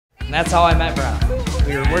And that's how I met Brenna.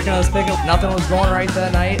 We were working on this pickup, nothing was going right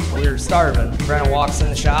that night. We were starving. Brenna walks in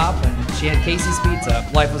the shop and she had Casey's Pizza.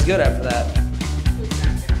 Life was good after that.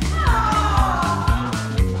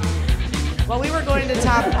 Well, we were going to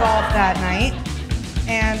Top Golf that night,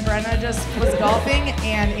 and Brenna just was golfing,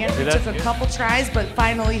 and Andrew took a couple tries, but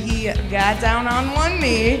finally he got down on one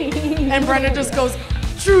knee, and Brenna just goes,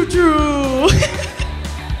 "True, true."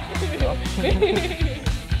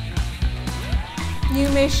 You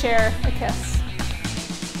may share a kiss.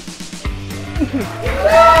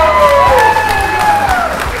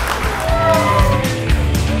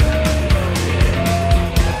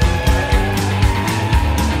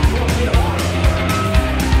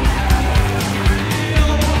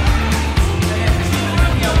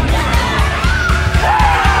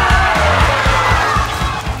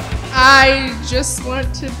 I just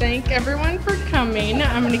want to thank everyone for coming.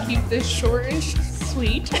 I'm going to keep this short and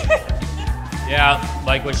sweet. Yeah,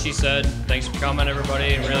 like what she said. Thanks for coming,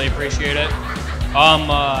 everybody. Really appreciate it.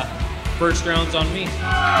 First round's on me. I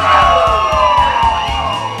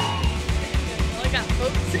got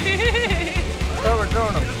folks. Oh, we're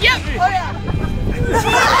throwing them. Yep. Oh,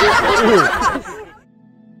 yeah.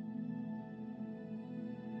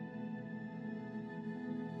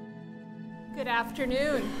 Good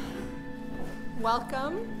afternoon.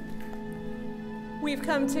 Welcome. We've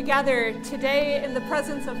come together today in the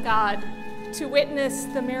presence of God to witness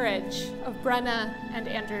the marriage of Brenna and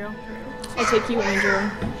Andrew. I take you, Andrew,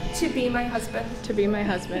 To be my husband. to be my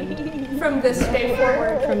husband. From this day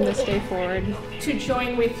forward. From this day forward, To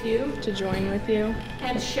join with you. to join with you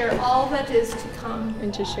And share all that is to come.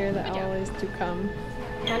 and to share that all is to come.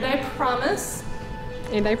 And I promise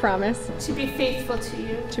And I promise to be faithful to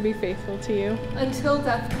you to be faithful to you until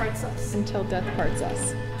death parts us. until death parts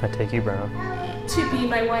us. I take you, Brenna, To be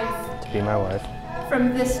my wife. to be my wife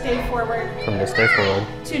From this day forward. from this day forward,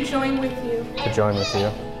 To join with you. to join with you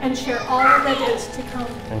And share all that is to come.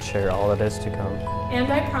 and share all that is to come.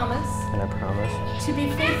 And I promise And I promise to be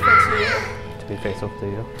faithful to you to be faithful to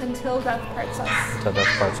you until death parts us. till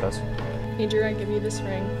death parts us. Andrew, I give you this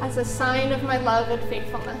ring As a sign of my love and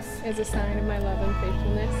faithfulness. as a sign of my love and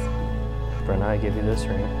faithfulness. Brenna, I give you this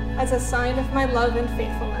ring As a sign of my love and as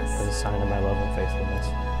faithfulness. a sign of my love and faithfulness.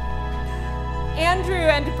 Andrew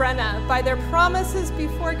and Brenna, by their promises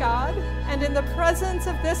before God and in the presence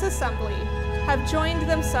of this assembly, have joined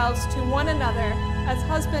themselves to one another as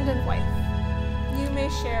husband and wife. You may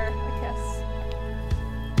share a kiss.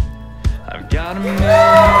 I've got a million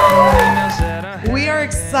emails that I We are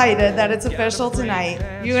excited that it's official tonight.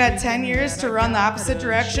 You had 10 years to run the opposite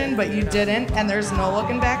direction, but you didn't, and there's no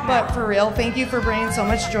looking back. But for real, thank you for bringing so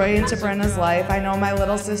much joy into Brenna's life. I know my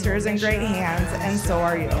little sister is in great hands, and so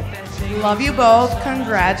are you. Love you both.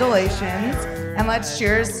 Congratulations. And let's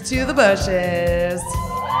cheers to the bushes.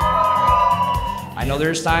 I know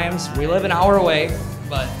there's times we live an hour away,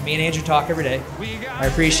 but me and Andrew talk every day. I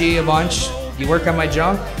appreciate you a bunch. You work on my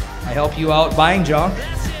junk. I help you out buying junk.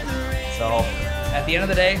 So at the end of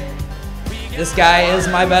the day, this guy is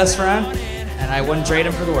my best friend, and I wouldn't trade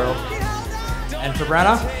him for the world. And for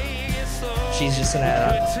Brenna, she's just an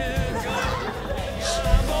add-on.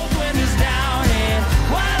 both windows down and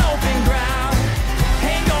wide open ground.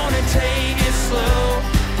 Hang on and take it slow.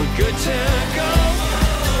 We're good to go.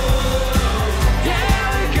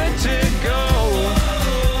 Yeah, we're good to go.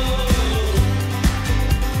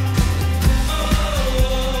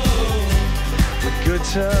 We're good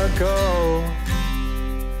to go.